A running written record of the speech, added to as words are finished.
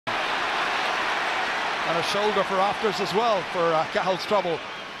And a shoulder for afters as well for Cahill's trouble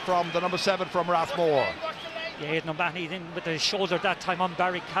from the number 7 from Rathmore. Yeah, Aidan O'Mahony in with the shoulder that time on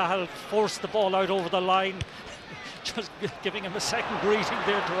Barry Cahill, forced the ball out over the line. Just giving him a second greeting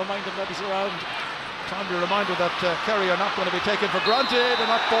there to remind him that he's around. Timely reminder that Kerry are not going to be taken for granted, and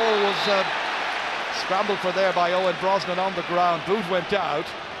that ball was scrambled for there by Owen Brosnan on the ground. Boot went out,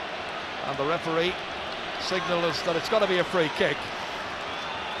 and the referee signals that it's going to be a free kick.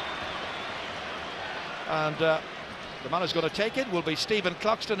 And the man who's going to take it will be Stephen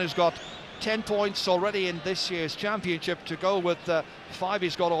Cluxton, who's got 10 points already in this year's championship, to go with 5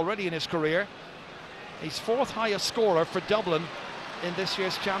 he's got already in his career. He's 4th highest scorer for Dublin in this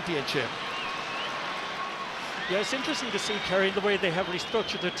year's championship. Yeah, it's interesting to see Kerry in the way they have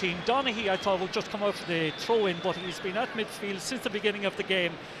restructured their team. Donaghy, I thought, would just come out for the throw-in, but he's been at midfield since the beginning of the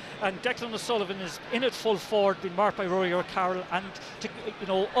game. And Declan O'Sullivan is in at full forward, being marked by Rory O'Carroll, and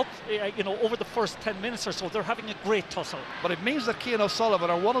over the first 10 minutes or so, they're having a great tussle. But it means that Cian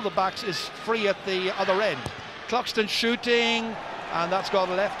O'Sullivan, or one of the backs, is free at the other end. Cluxton shooting, and that's gone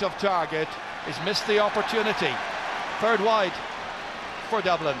left of target. He's missed the opportunity. 3rd wide for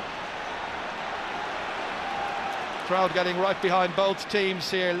Dublin. Crowd getting right behind both teams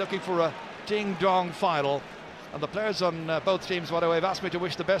here, looking for a ding-dong final. And the players on both teams, by the way, have asked me to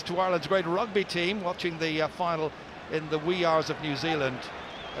wish the best to Ireland's great rugby team, watching the final in the wee hours of New Zealand.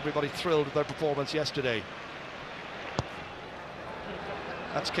 Everybody thrilled with their performance yesterday.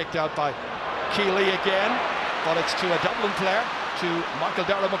 That's kicked out by Keeley again, but it's to a Dublin player, to Michael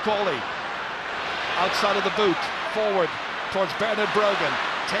Darragh Macaulay. Outside of the boot, forward towards Bernard Brogan,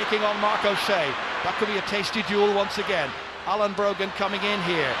 taking on Mark O'Shea. That could be a tasty duel once again. Alan Brogan coming in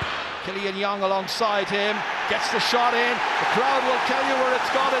here. Killian Young alongside him, gets the shot in. The crowd will tell you where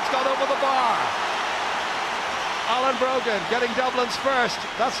it's gone over the bar. Alan Brogan getting Dublin's first.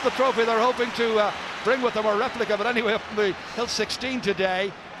 That's the trophy they're hoping to bring with them, a replica, but anyway, up from the Hill 16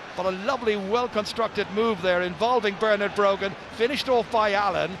 today. But a lovely, well-constructed move there involving Bernard Brogan, finished off by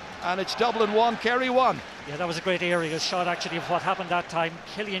Allen, and it's Dublin 1, Kerry 1. Yeah, that was a great aerial shot actually of what happened that time.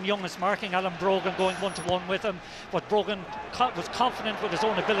 Killian Young is marking Alan Brogan, going 1-to-1 with him, but Brogan was confident with his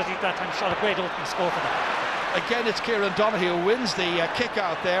own ability that time, shot a great opening score for them. Again, it's Kieran Donaghy who wins the kick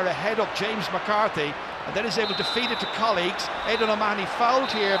out there ahead of James McCarthy, and then is able to feed it to colleagues. Aidan O'Mahony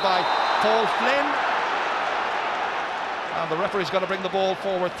fouled here by Paul Flynn. And the referee's going to bring the ball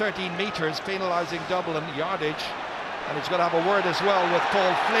forward 13 metres, penalising Dublin yardage. And he's going to have a word as well with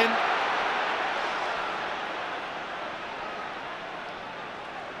Paul Flynn.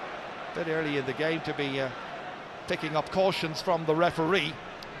 Bit early in the game to be picking up cautions from the referee.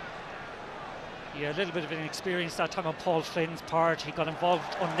 Yeah, a little bit of inexperience that time on Paul Flynn's part. He got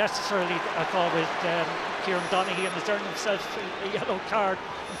involved unnecessarily, I thought, with Kieran Donaghy, and has earned himself a yellow card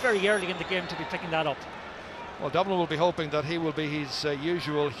very early in the game to be picking that up. Well, Dublin will be hoping that he will be his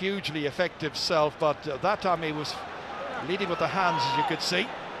usual hugely effective self, but that time he was leading with the hands, as you could see.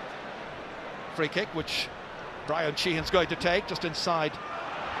 Free kick, which Brian Sheehan's going to take, just inside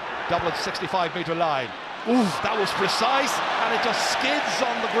Dublin's 65-metre line. Ooh, that was precise, and it just skids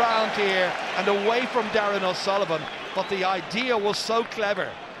on the ground here and away from Darren O'Sullivan, but the idea was so clever.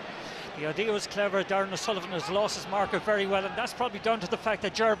 The idea was clever. Darren O'Sullivan has lost his marker very well, and that's probably down to the fact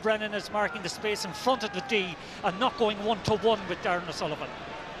that Ger Brennan is marking the space in front of the D and not going 1-to-1 with Darren O'Sullivan.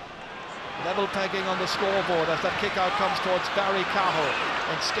 Level pegging on the scoreboard as that kick out comes towards Barry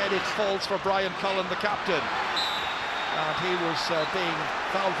Cahill. Instead it falls for Brian Cullen, the captain, and he was being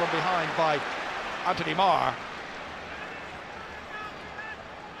fouled from behind by Anthony Marr.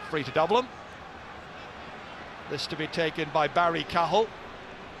 Free to Dublin. This to be taken by Barry Cahill.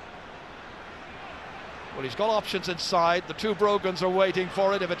 Well, he's got options inside. The two Brogans are waiting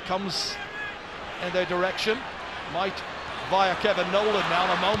for it if it comes in their direction. Might via Kevin Nolan now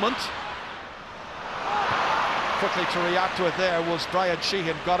in a moment. Quickly to react to it there was Brian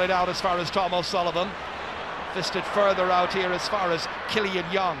Sheehan. Got it out as far as Tom O'Sullivan. Fisted further out here as far as Killian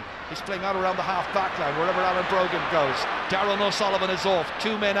Young. He's playing out around the half-back line, wherever Alan Brogan goes. Darren O'Sullivan is off,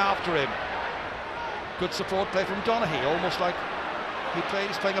 2 men after him. Good support play from Donaghy, almost like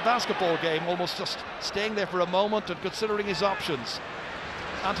he's playing a basketball game, almost just staying there for a moment and considering his options.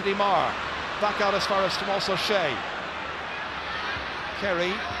 Anthony Marr, back out as far as Tomas O'Shea.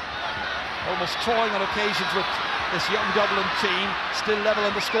 Kerry, almost toying on occasions with this young Dublin team, still level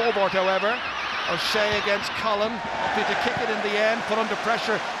on the scoreboard, however. O'Shea against Cullen, hoping to kick it in the end, put under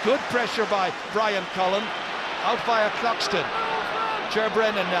pressure, good pressure by Brian Cullen, out via Cluxton. Ger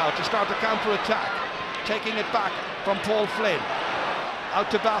Brennan now to start the counter-attack, taking it back from Paul Flynn,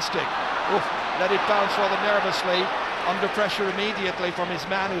 out to Bastic. Oof, let it bounce rather nervously, under pressure immediately from his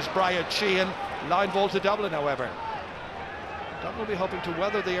man who's Brian Sheehan, Line ball to Dublin, however. Dublin will be hoping to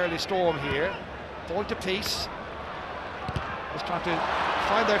weather the early storm here. Ball to Peace. Just trying to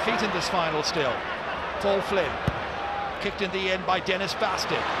find their feet in this final still. Paul Flynn. Kicked in the end by Dennis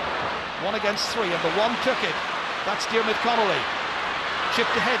Bastic. 1 against 3, and the one took it. That's Diarmuid Connolly.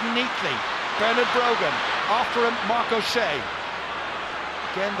 Chipped ahead neatly. Bernard Brogan. After him, Mark O'Shea.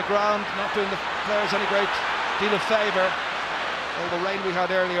 Again, the ground not doing the players any great deal of favour. All the rain we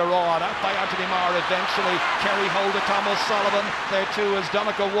had earlier on. Out by Anthony Marr eventually. Kerry hold to Tom O'Sullivan. There too is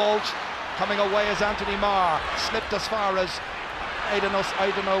Donegal Walsh. Coming away as Anthony Marr. Slipped as far as Aidan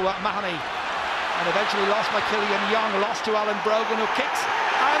O'Mahony. And eventually lost by Killian Young. Lost to Alan Brogan, who kicks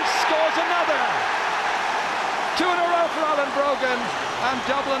and scores another. 2 in a row for Alan Brogan. And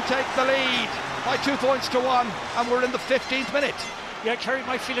Dublin take the lead by 2 points to 1. And we're in the 15th minute. Yeah, Kerry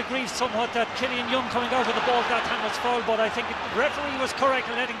might feel aggrieved somewhat that Killian Young coming out of the ball that time was foul, but I think the referee was correct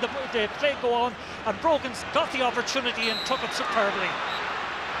in letting the play go on, and Brogan's got the opportunity and took it superbly.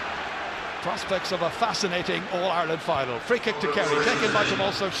 Prospects of a fascinating All-Ireland final. Free kick to Kerry, taken by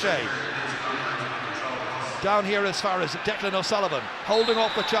Tomas O'Shea. Down here as far as Declan O'Sullivan, holding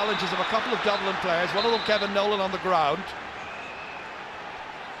off the challenges of a couple of Dublin players, one of them Kevin Nolan on the ground.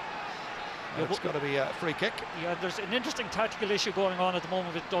 It's got to be a free kick. Yeah, there's an interesting tactical issue going on at the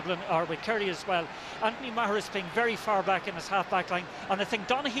moment with Dublin, or with Kerry as well. Anthony Maher is playing very far back in his half-back line, and I think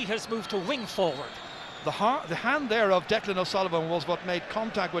Donaghy has moved to wing forward. The hand there of Declan O'Sullivan was what made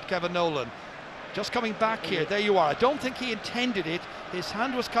contact with Kevin Nolan. Just coming back here, there you are. I don't think he intended it. His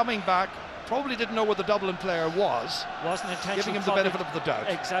hand was coming back. Probably didn't know where the Dublin player was. Wasn't intentional. Giving him the benefit of the doubt.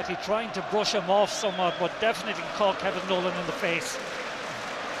 Exactly, trying to brush him off somewhat, but definitely caught Kevin Nolan in the face.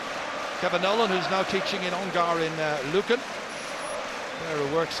 Kevin Nolan, who's now teaching in Ongar in Lucan. There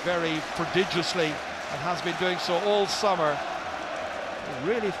who works very prodigiously and has been doing so all summer. He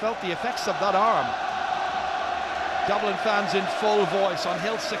really felt the effects of that arm. Dublin fans in full voice on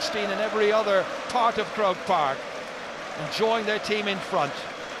Hill 16 and every other part of Croke Park, enjoying their team in front.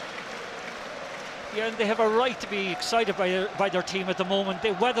 Yeah, and they have a right to be excited by their team at the moment.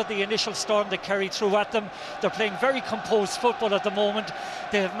 They weathered the initial storm that Kerry threw at them. They're playing very composed football at the moment.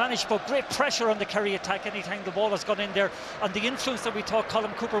 They have managed to put great pressure on the Kerry attack anytime the ball has gone in there. And the influence that we thought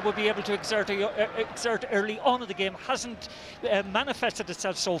Colin Cooper would be able to exert early on in the game hasn't manifested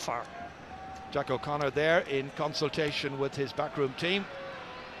itself so far. Jack O'Connor there in consultation with his backroom team,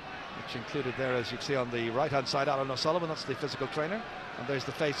 which included there, as you can see on the right-hand side, Alan O'Sullivan, that's the physical trainer. And there's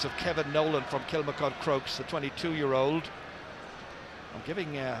the face of Kevin Nolan from Kilmacud Crokes, the 22-year-old. I'm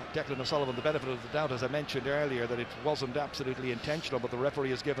giving Declan O'Sullivan the benefit of the doubt, as I mentioned earlier, that it wasn't absolutely intentional, but the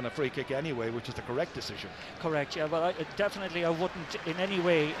referee has given a free kick anyway, which is the correct decision. Correct, yeah, well, I wouldn't in any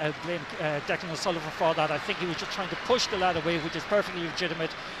way blame Declan O'Sullivan for that. I think he was just trying to push the lad away, which is perfectly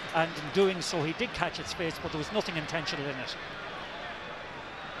legitimate, and in doing so he did catch its face, but there was nothing intentional in it.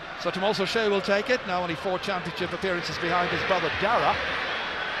 So Tomas O'Shea will take it, now only 4 championship appearances behind his brother Dara.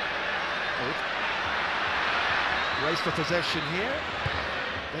 Race for possession here,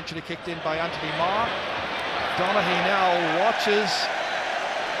 eventually kicked in by Anthony Marr. Donaghy now watches,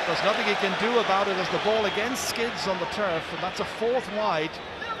 there's nothing he can do about it as the ball again skids on the turf, and that's a 4th wide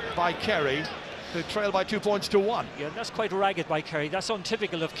by Kerry, who trail by 2 points to 1. Yeah, that's quite ragged by Kerry. That's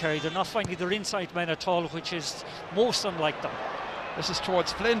untypical of Kerry. They're not finding their inside men at all, which is most unlike them. This is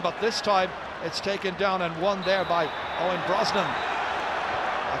towards Flynn, but this time it's taken down and won there by Owen Brosnan.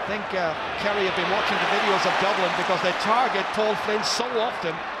 I think Kerry have been watching the videos of Dublin because they target Paul Flynn so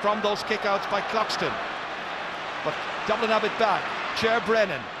often from those kickouts by Cloxton. But Dublin have it back. Cher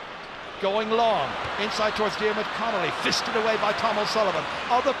Brennan going long, inside towards Diarmuid Connolly, fisted away by Tom O'Sullivan.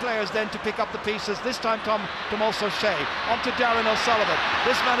 Other players then to pick up the pieces, this time Tomas O'Shea, onto Darren O'Sullivan.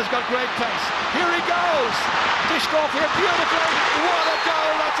 This man has got great pace. Here he goes! Dished off here beautifully. What a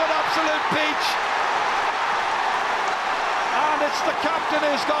goal! That's an absolute peach! And it's the captain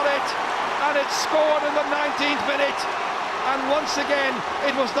who's got it, and it's scored in the 19th minute. And once again,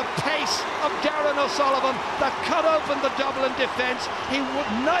 it was the pace of Darren O'Sullivan that cut open the Dublin defence. He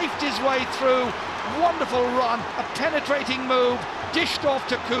knifed his way through. Wonderful run, a penetrating move, dished off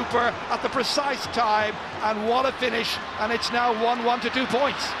to Cooper at the precise time, and what a finish. And it's now 1-1 to 2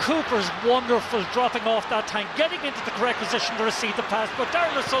 points. Cooper's wonderful dropping off that time, getting into the correct position to receive the pass, but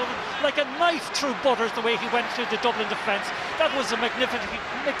Darren O'Sullivan, like a knife through butters the way he went through the Dublin defence. That was a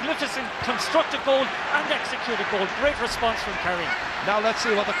magnificent constructed goal and executed goal. Great response from Kerry. Now let's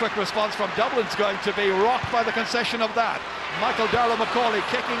see what the quick response from Dublin's going to be, rocked by the concession of that. Michael Darragh-Macaulay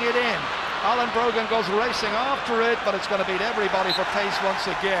kicking it in. Alan Brogan goes racing after it, but it's going to beat everybody for pace once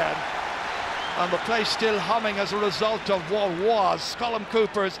again. and the place still humming as a result of what was Colm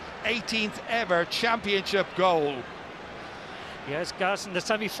Cooper's 18th ever championship goal. Yes, Gas in the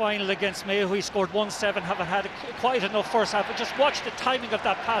semi-final against Mayo, he scored 1-7, haven't had quite enough first half, but just watch the timing of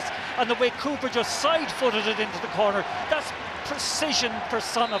that pass and the way Cooper just side-footed it into the corner. That's precision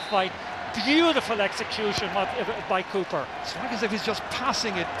personified. Beautiful execution by Cooper. It's like as if he's just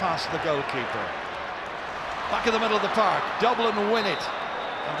passing it past the goalkeeper. Back in the middle of the park, Dublin win it,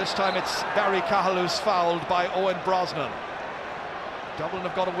 and this time it's Barry Cahill who's fouled by Owen Brosnan. Dublin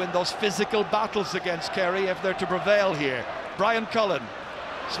have got to win those physical battles against Kerry if they're to prevail here. Brian Cullen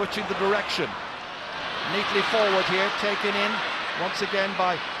switching the direction, neatly forward here, taken in once again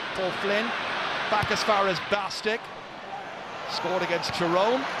by Paul Flynn, back as far as Bastick, scored against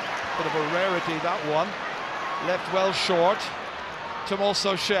Tyrone, bit of a rarity that one, left well short. Tomás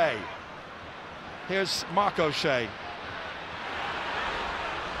O'Shea, here's Mark O'Shea,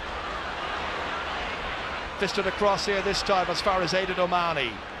 fisted across here this time as far as Aidan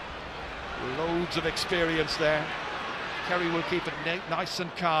O'Mahony, loads of experience there. Kerry will keep it nice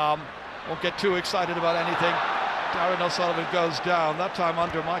and calm, won't get too excited about anything. Darren O'Sullivan goes down, that time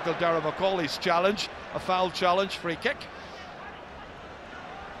under Michael Darragh Macaulay's challenge, a foul challenge, free kick.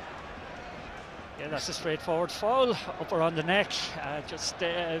 Yeah, that's a straightforward foul, up around the neck. Joe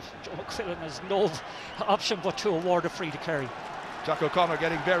McQuillan has no option but to award a free to Kerry. Jack O'Connor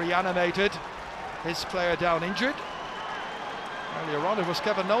getting very animated, his player down injured. Earlier on it was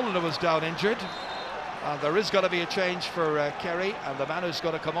Kevin Nolan who was down injured. And there is going to be a change for Kerry, and the man who's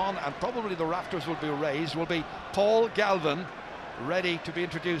going to come on, and probably the rafters will be raised, will be Paul Galvin, ready to be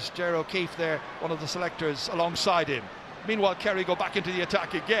introduced. Ger O'Keefe there, one of the selectors alongside him. Meanwhile, Kerry go back into the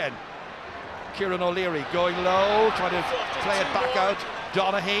attack again. Kieran O'Leary going low, trying to play it back out.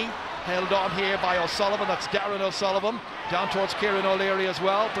 Donaghy held on here by O'Sullivan, that's Darren O'Sullivan. Down towards Kieran O'Leary as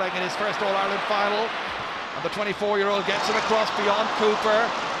well, playing in his first All-Ireland final. And the 24-year-old gets it across beyond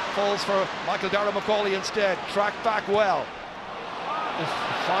Cooper. Falls for Michael Darragh Macaulay instead, tracked back well. The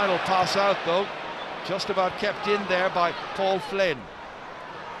final pass out though, just about kept in there by Paul Flynn.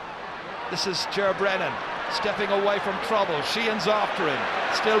 This is Ger Brennan, stepping away from trouble. Sheehan's after him,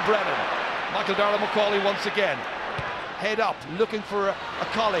 still Brennan. Michael Darragh Macaulay once again, head up, looking for a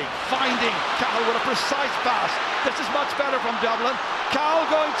colleague, finding Cahill with a precise pass. This is much better from Dublin. Cahill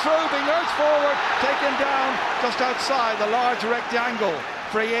going through, being urged forward, taken down just outside the large rectangle.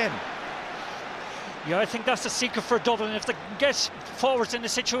 Free in. Yeah, I think that's the secret for Dublin. If they can get forwards in a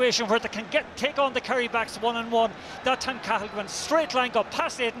situation where they can take on the Kerry backs one-on-one, that time Cahill went straight line, got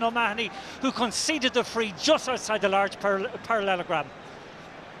past Aidan O'Mahony, who conceded the free just outside the large parallelogram.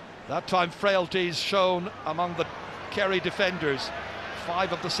 That time frailties shown among the Kerry defenders.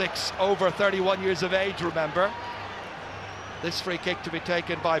 5 of the 6 over 31 years of age, remember. This free kick to be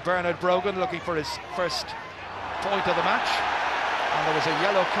taken by Bernard Brogan, looking for his first point of the match. And there was a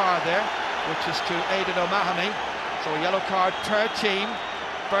yellow card there, which is to Aidan O'Mahony. So a yellow card per team.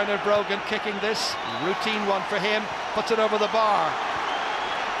 Bernard Brogan kicking this, routine one for him, puts it over the bar.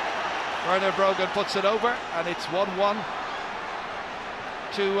 Bernard Brogan puts it over, and it's 1-1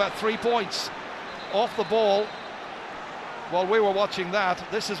 to 3 points. Off the ball, while we were watching that,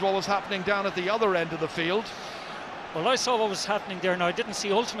 this is what was happening down at the other end of the field. Well, I saw what was happening there. Now, I didn't see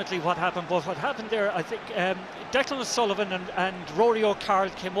ultimately what happened, but what happened there, I think Declan O'Sullivan and Rory O'Carroll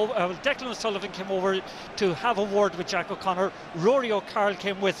came over. Declan O'Sullivan came over to have a word with Jack O'Connor. Rory O'Carroll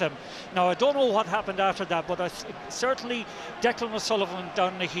came with him. Now, I don't know what happened after that, but certainly Declan O'Sullivan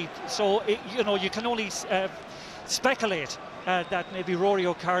down the heap. So, you know, you can only speculate that maybe Rory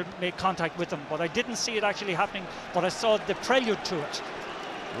O'Carroll made contact with him, but I didn't see it actually happening, but I saw the prelude to it.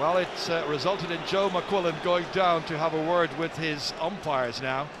 Well, it's resulted in Joe McQuillan going down to have a word with his umpires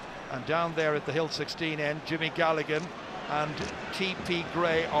now. And down there at the Hill 16 end, Jimmy Galligan and T.P.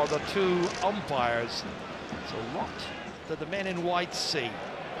 Gray are the 2 umpires. So what did the men in white see?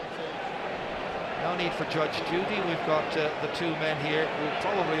 No need for Judge Judy. We've got the 2 men here who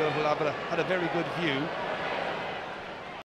probably will have had a very good view